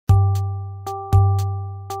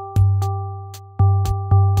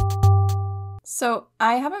So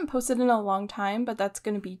I haven't posted in a long time, but that's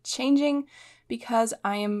going to be changing because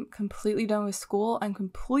I am completely done with school. I'm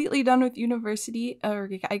completely done with university, or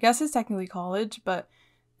I guess it's technically college, but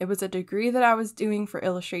it was a degree that I was doing for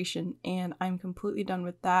illustration, and I'm completely done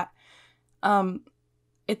with that.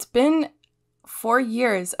 It's been 4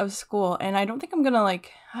 years of school, and I don't think I'm gonna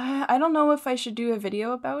I don't know if I should do a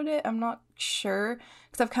video about it. I'm not sure,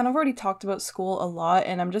 because I've kind of already talked about school a lot,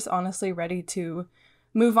 and I'm just honestly ready to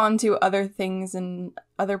move on to other things and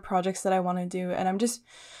other projects that I want to do. And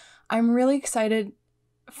I'm really excited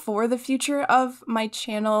for the future of my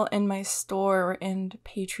channel and my store and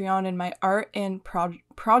Patreon and my art and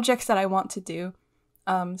projects that I want to do.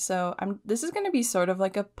 So this is going to be sort of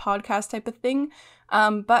like a podcast type of thing,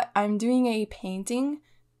 but I'm doing a painting.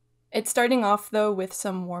 It's starting off though with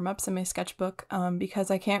some warm-ups in my sketchbook,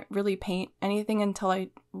 because I can't really paint anything until I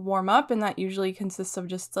warm up, and that usually consists of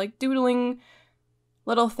just like doodling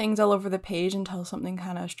little things all over the page until something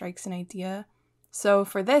kind of strikes an idea. So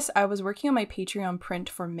for this, I was working on my Patreon print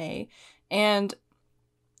for May, and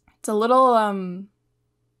it's a little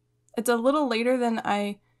later than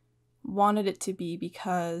I wanted it to be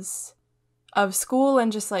because of school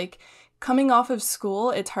and just like coming off of school.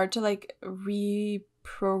 It's hard to like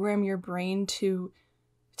reprogram your brain to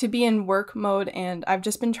be in work mode, and I've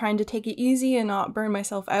just been trying to take it easy and not burn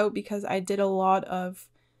myself out because I did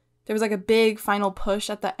there was like a big final push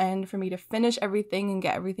at the end for me to finish everything and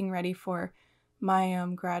get everything ready for my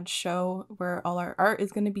grad show where all our art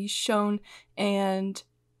is going to be shown. And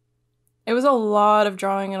it was a lot of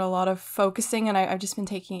drawing and a lot of focusing, and I've just been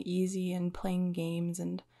taking it easy and playing games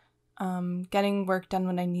and getting work done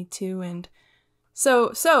when I need to. And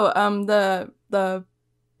so the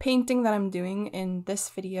painting that I'm doing in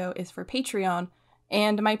this video is for Patreon,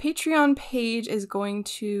 and my Patreon page is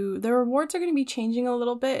the rewards are going to be changing a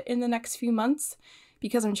little bit in the next few months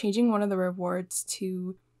because I'm changing one of the rewards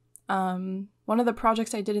to one of the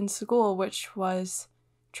projects I did in school, which was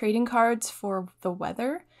trading cards for the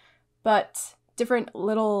weather, but different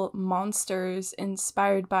little monsters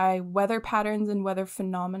inspired by weather patterns and weather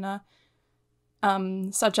phenomena,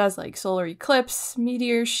 such as like solar eclipse,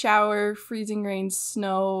 meteor shower, freezing rain,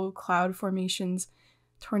 snow, cloud formations,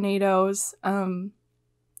 tornadoes,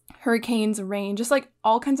 hurricanes, rain, just like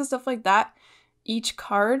all kinds of stuff like that. Each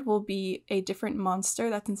card will be a different monster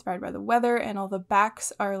that's inspired by the weather, and all the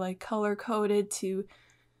backs are like color coded to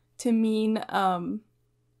mean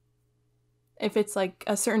if it's like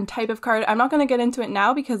a certain type of card. I'm not going to get into it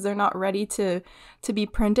now because they're not ready to be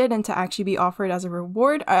printed and to actually be offered as a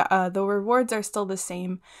reward. The rewards are still the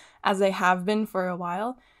same as they have been for a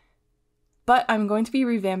while, but I'm going to be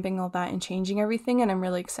revamping all that and changing everything, and I'm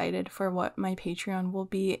really excited for what my Patreon will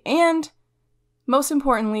be. And most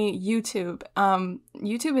importantly, YouTube.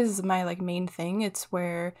 YouTube is my like main thing. It's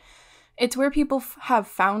where people have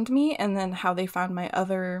found me, and then how they found my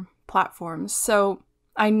other platforms. So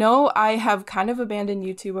I know I have kind of abandoned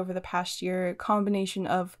YouTube over the past year, a combination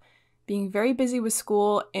of being very busy with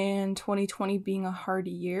school and 2020 being a hard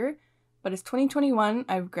year. But it's 2021.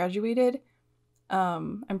 I've graduated.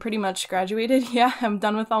 I'm pretty much graduated. Yeah, I'm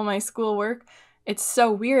done with all my schoolwork. It's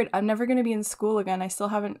so weird. I'm never going to be in school again. I still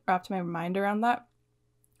haven't wrapped my mind around that,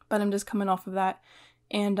 but I'm just coming off of that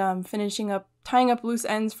and tying up loose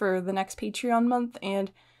ends for the next Patreon month.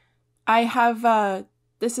 And I have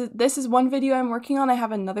this is one video I'm working on. I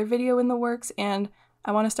have another video in the works, and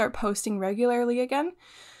I want to start posting regularly again.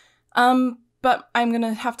 But I'm going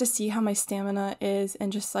to have to see how my stamina is,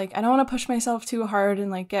 and just like I don't want to push myself too hard and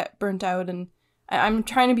like get burnt out. And I'm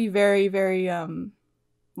trying to be very, very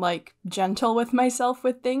like gentle with myself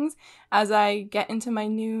with things as I get into my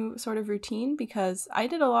new sort of routine, because I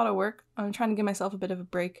did a lot of work. I'm trying to give myself a bit of a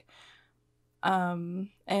break. And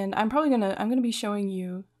I'm gonna be showing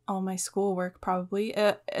you all my schoolwork probably,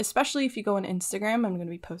 especially if you go on Instagram. I'm gonna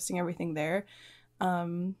be posting everything there.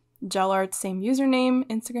 JelArts, same username,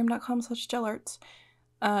 instagram.com/JelArts.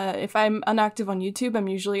 If I'm inactive on YouTube, I'm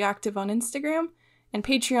usually active on Instagram, and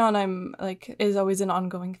Patreon is always an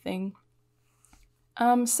ongoing thing.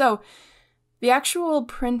 So the actual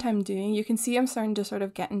print I'm doing, you can see I'm starting to sort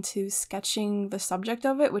of get into sketching the subject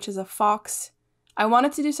of it, which is a fox. I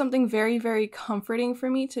wanted to do something very, very comforting for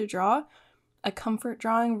me to draw, a comfort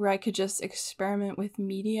drawing where I could just experiment with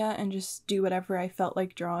media and just do whatever I felt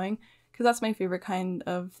like drawing, because that's my favorite kind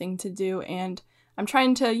of thing to do. And I'm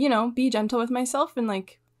trying to, be gentle with myself and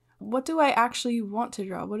like, what do I actually want to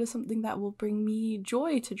draw? What is something that will bring me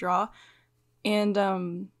joy to draw? And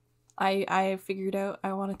I figured out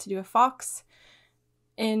I wanted to do a fox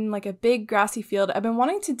in like a big grassy field. I've been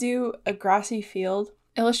wanting to do a grassy field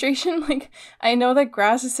illustration. Like, I know that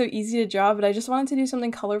grass is so easy to draw, but I just wanted to do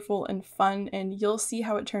something colorful and fun, and you'll see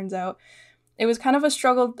how it turns out. It was kind of a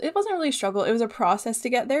struggle. It wasn't really a struggle. It was a process to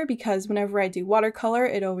get there, because whenever I do watercolor,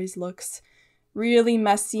 it always looks really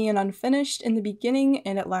messy and unfinished in the beginning,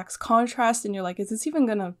 and it lacks contrast, and you're like, is this even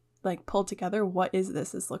gonna like pull together? What is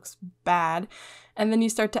this? This looks bad. And then you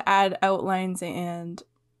start to add outlines and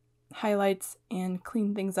highlights and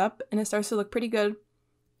clean things up, and it starts to look pretty good.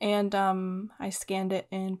 And I scanned it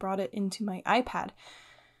and brought it into my iPad.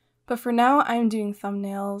 But for now, I'm doing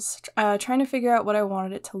thumbnails, trying to figure out what I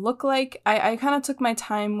wanted it to look like. I kind of took my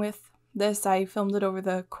time with this. I filmed it over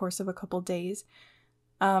the course of a couple days.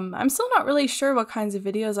 I'm still not really sure what kinds of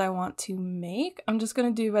videos I want to make. I'm just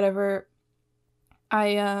gonna do whatever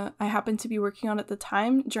I happen to be working on at the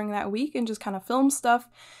time during that week, and just kind of film stuff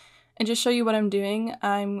and just show you what I'm doing.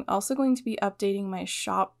 I'm also going to be updating my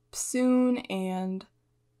shop soon, and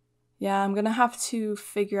yeah, I'm gonna have to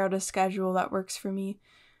figure out a schedule that works for me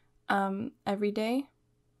every day,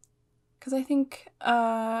 because I think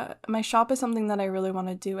my shop is something that I really want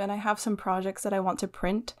to do, and I have some projects that I want to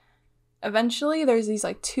print. Eventually, there's these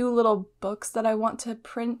like 2 little books that I want to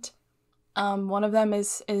print. One of them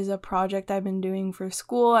is a project I've been doing for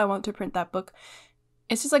school. I want to print that book.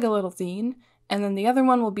 It's just like a little zine. And then the other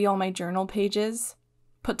one will be all my journal pages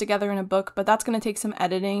put together in a book, but that's going to take some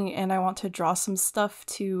editing, and I want to draw some stuff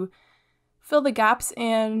to fill the gaps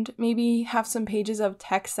and maybe have some pages of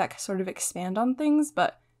text that sort of expand on things.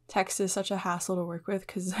 But text is such a hassle to work with,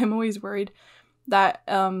 because I'm always worried that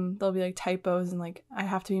there'll be like typos, and like I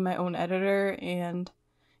have to be my own editor. And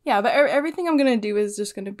yeah, but everything I'm gonna do is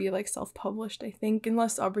just gonna be like self-published, I think,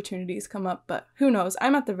 unless opportunities come up. But who knows?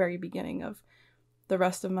 I'm at the very beginning of the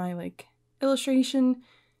rest of my like illustration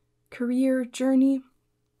career journey.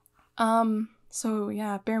 So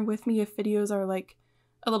yeah, bear with me if videos are like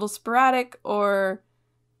a little sporadic, or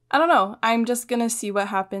I don't know. I'm just gonna see what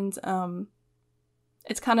happens.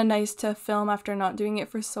 It's kind of nice to film after not doing it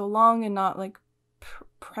for so long, and not like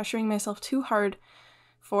pressuring myself too hard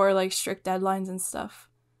for like strict deadlines and stuff.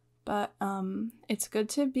 But it's good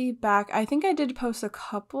to be back. I think I did post a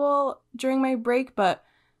couple during my break, but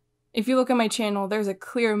if you look at my channel, there's a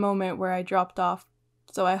clear moment where I dropped off.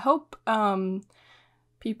 So I hope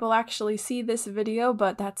people actually see this video,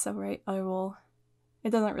 but that's alright. It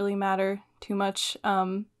doesn't really matter too much.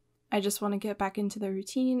 I just want to get back into the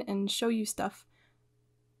routine and show you stuff.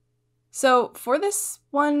 So for this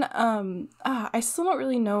one, I still don't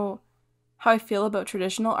really know how I feel about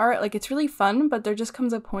traditional art. Like, it's really fun, but there just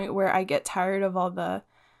comes a point where I get tired of all the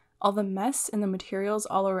mess and the materials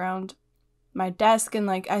all around my desk, and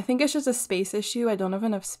like I think it's just a space issue. I don't have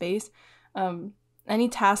enough space. Any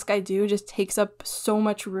task I do just takes up so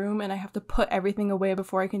much room, and I have to put everything away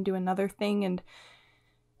before I can do another thing, and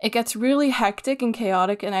it gets really hectic and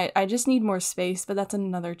chaotic, and I just need more space. But that's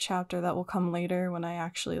another chapter that will come later when I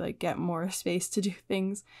actually like get more space to do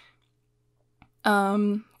things.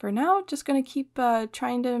 For now, just gonna keep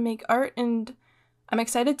trying to make art, and I'm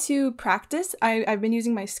excited to practice. I've been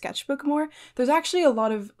using my sketchbook more. There's actually a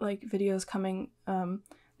lot of like videos coming.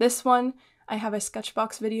 This one, I have a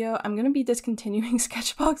Sketchbox video. I'm gonna be discontinuing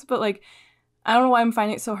Sketchbox, but like I don't know why I'm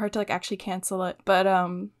finding it so hard to like actually cancel it. But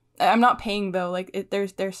I'm not paying though. Like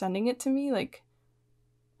they're sending it to me like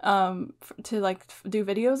to like do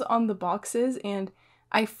videos on the boxes, and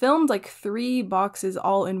I filmed like 3 boxes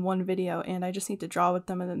all in one video, and I just need to draw with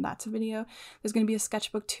them, and then that's a video. There's gonna be a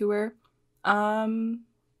sketchbook tour.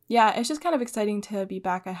 Yeah, it's just kind of exciting to be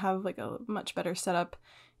back. I have like a much better setup,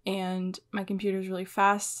 and my computer's really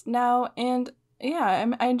fast now, and yeah,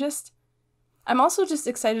 I'm also just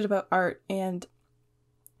excited about art and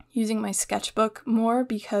using my sketchbook more,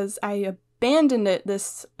 because I abandoned it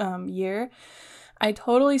this year. I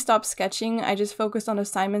totally stopped sketching. I just focused on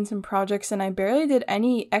assignments and projects, and I barely did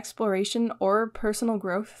any exploration or personal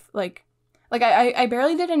growth. I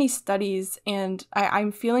barely did any studies, and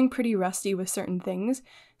I'm feeling pretty rusty with certain things.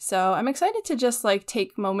 So I'm excited to just like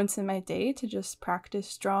take moments in my day to just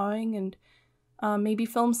practice drawing, and maybe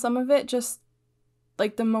film some of it. Just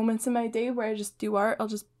like the moments in my day where I just do art, I'll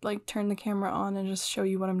just like turn the camera on and just show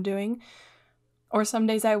you what I'm doing. Or some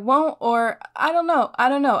days I won't, or I don't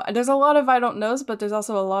know. There's a lot of I don't knows, but there's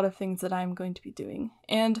also a lot of things that I'm going to be doing.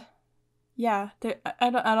 And yeah, I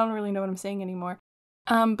don't really know what I'm saying anymore.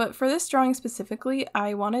 But for this drawing specifically,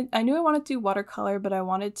 I knew I wanted to do watercolor, but I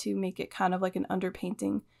wanted to make it kind of like an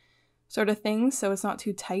underpainting sort of thing, so it's not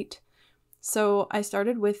too tight. So I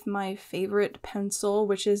started with my favorite pencil,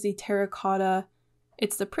 which is the terracotta.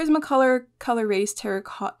 It's the Prismacolor Color Race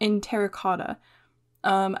Terracotta.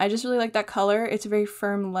 I just really like that color. It's a very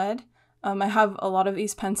firm lead. I have a lot of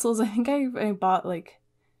these pencils. I think I bought like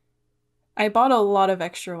I bought a lot of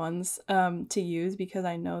extra ones to use because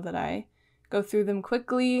I know that I go through them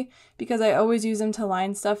quickly because I always use them to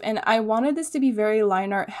line stuff. And I wanted this to be very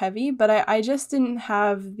line art heavy, but I just didn't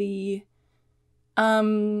have the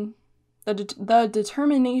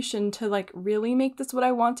determination to like really make this what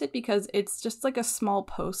I wanted, because it's just like a small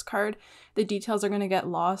postcard. The details are going to get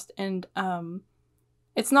lost, and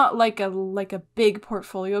it's not like a big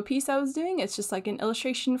portfolio piece I was doing. It's just like an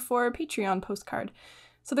illustration for a Patreon postcard.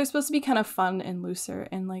 So they're supposed to be kind of fun and looser,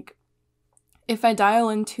 and like if I dial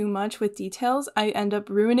in too much with details, I end up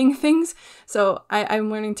ruining things. So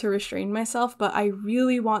I'm learning to restrain myself, but I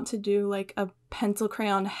really want to do like a pencil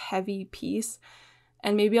crayon heavy piece,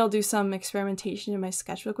 and maybe I'll do some experimentation in my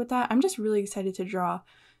sketchbook with that. I'm just really excited to draw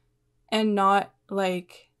and not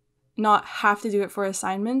have to do it for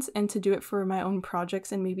assignments, and to do it for my own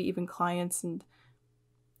projects and maybe even clients. And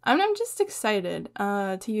I'm just excited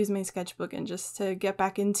to use my sketchbook and just to get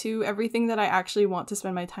back into everything that I actually want to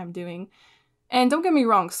spend my time doing. And don't get me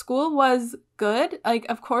wrong, school was good. Like,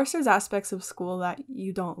 of course there's aspects of school that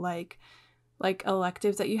you don't like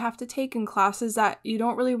electives that you have to take and classes that you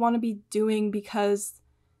don't really want to be doing because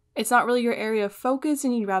it's not really your area of focus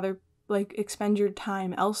and you'd rather like expend your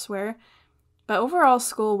time elsewhere. But overall,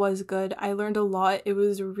 school was good. I learned a lot. It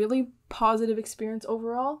was a really positive experience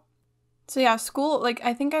overall. So yeah, school, like,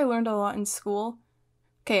 I think I learned a lot in school.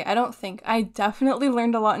 Okay, I definitely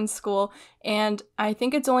learned a lot in school, and I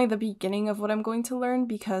think it's only the beginning of what I'm going to learn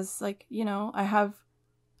because, like, you know,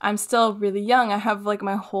 I'm still really young. I have, like,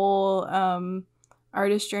 my whole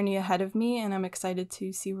artist journey ahead of me, and I'm excited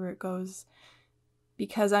to see where it goes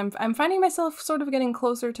because I'm finding myself sort of getting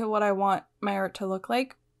closer to what I want my art to look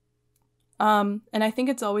like. And I think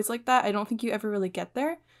it's always like that. I don't think you ever really get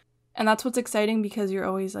there, and that's what's exciting because you're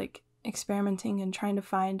always, like, experimenting and trying to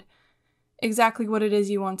find exactly what it is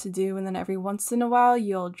you want to do, and then every once in a while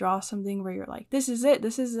you'll draw something where you're like, this is it,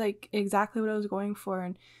 this is like exactly what I was going for.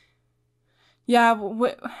 And yeah,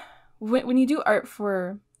 when you do art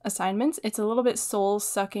for assignments, it's a little bit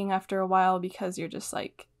soul-sucking after a while because you're just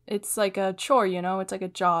like, it's like a chore, you know, it's like a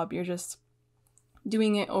job, you're just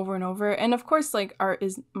doing it over and over. And of course, like, art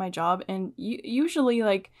is my job, and usually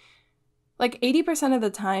like 80% of the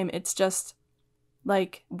time it's just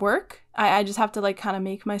like work. I just have to like kind of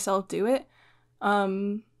make myself do it.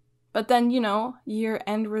 But then, you know, your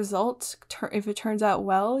end result, if it turns out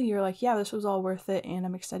well, you're like, yeah, this was all worth it, and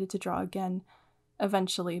I'm excited to draw again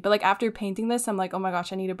eventually. But like after painting this, I'm like, oh my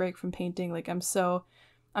gosh, I need a break from painting. Like I'm so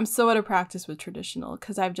out of practice with traditional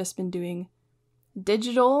because I've just been doing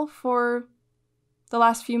digital for the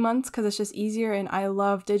last few months because it's just easier, and I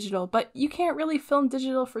love digital. But you can't really film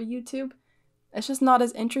digital for YouTube. It's just not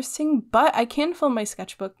as interesting, but I can film my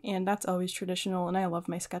sketchbook, and that's always traditional, and I love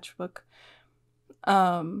my sketchbook.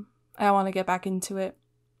 I want to get back into it,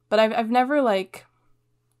 but I've never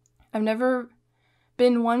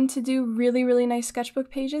been one to do really, really nice sketchbook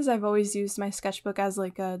pages. I've always used my sketchbook as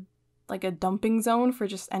like a dumping zone for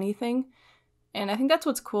just anything, and I think that's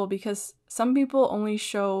what's cool because some people only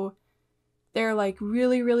show their like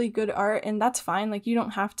really, really good art, and that's fine. Like, you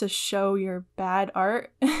don't have to show your bad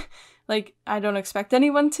art. Like, I don't expect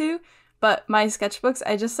anyone to, but my sketchbooks,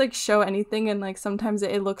 I just like show anything, and like sometimes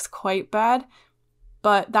it looks quite bad,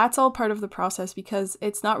 but that's all part of the process because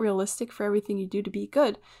it's not realistic for everything you do to be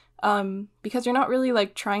good. Because you're not really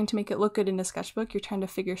like trying to make it look good in a sketchbook, you're trying to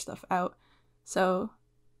figure stuff out. So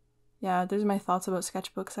yeah, those are my thoughts about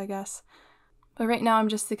sketchbooks, I guess. But right now I'm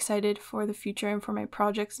just excited for the future and for my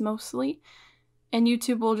projects mostly, and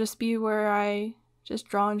YouTube will just be where I just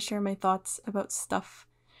draw and share my thoughts about stuff.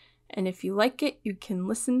 And if you like it, you can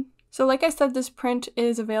listen. So like I said, this print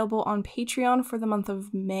is available on Patreon for the month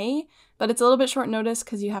of May, but it's a little bit short notice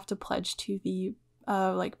because you have to pledge to the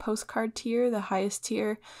like postcard tier, the highest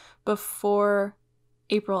tier, before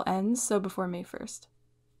April ends, so before May 1st.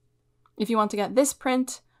 If you want to get this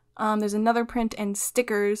print, there's another print and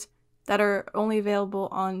stickers that are only available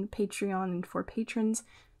on Patreon and for patrons.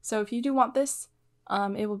 So if you do want this,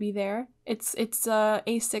 it will be there. It's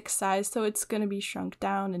A6 size, so it's gonna be shrunk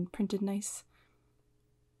down and printed nice.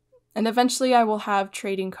 And eventually I will have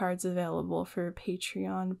trading cards available for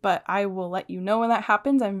Patreon, but I will let you know when that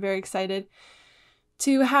happens. I'm very excited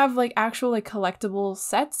to have like actual like collectible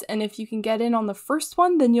sets, and if you can get in on the first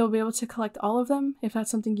one, then you'll be able to collect all of them if that's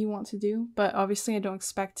something you want to do. But obviously I don't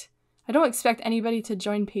expect anybody to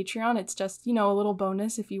join Patreon. It's just, you know, a little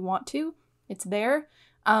bonus if you want to. It's there.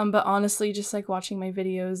 But honestly, just like watching my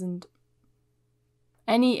videos and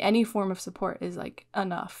any form of support is like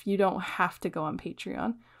enough. You don't have to go on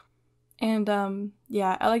Patreon. And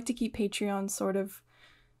yeah, I like to keep Patreon sort of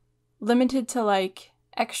limited to like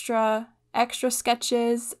extra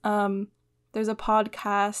sketches, There's a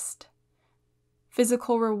podcast,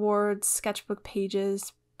 physical rewards, sketchbook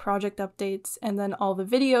pages, project updates, and then all the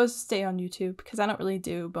videos stay on YouTube because I don't really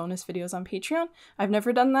do bonus videos on Patreon. I've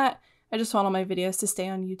never done that. I just want all my videos to stay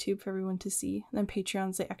on YouTube for everyone to see, and then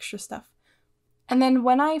Patreon's the extra stuff. And then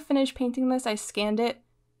when I finished painting this, I scanned it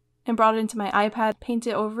and brought it into my iPad,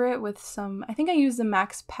 painted over it with some, I think I used the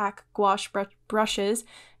Max Pack gouache brushes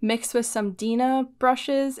mixed with some Dina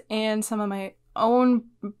brushes and some of my own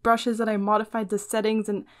brushes that I modified the settings.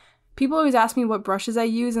 And people always ask me what brushes I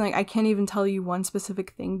use, and like I can't even tell you one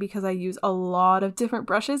specific thing because I use a lot of different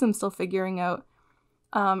brushes. I'm still figuring out.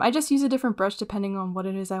 I just use a different brush depending on what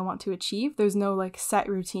it is I want to achieve. There's no like set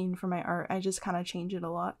routine for my art. I just kind of change it a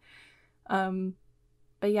lot.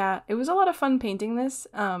 But yeah, it was a lot of fun painting this.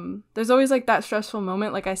 There's always like that stressful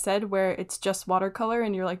moment, like I said, where it's just watercolor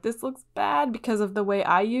and you're like, this looks bad because of the way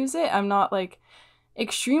I use it. I'm not like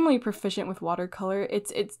extremely proficient with watercolor.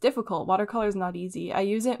 It's difficult. Watercolor is not easy. I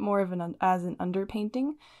use it more of as an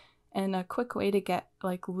underpainting and a quick way to get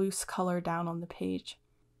like loose color down on the page.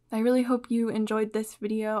 I really hope you enjoyed this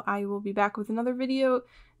video. I will be back with another video,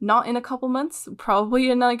 not in a couple months,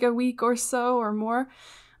 probably in like a week or so or more.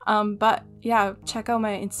 But yeah, check out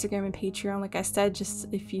my Instagram and Patreon, like I said, just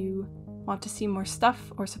if you want to see more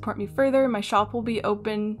stuff or support me further. My shop will be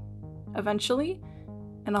open eventually,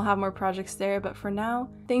 and I'll have more projects there. But for now,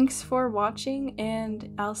 thanks for watching,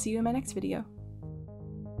 and I'll see you in my next video.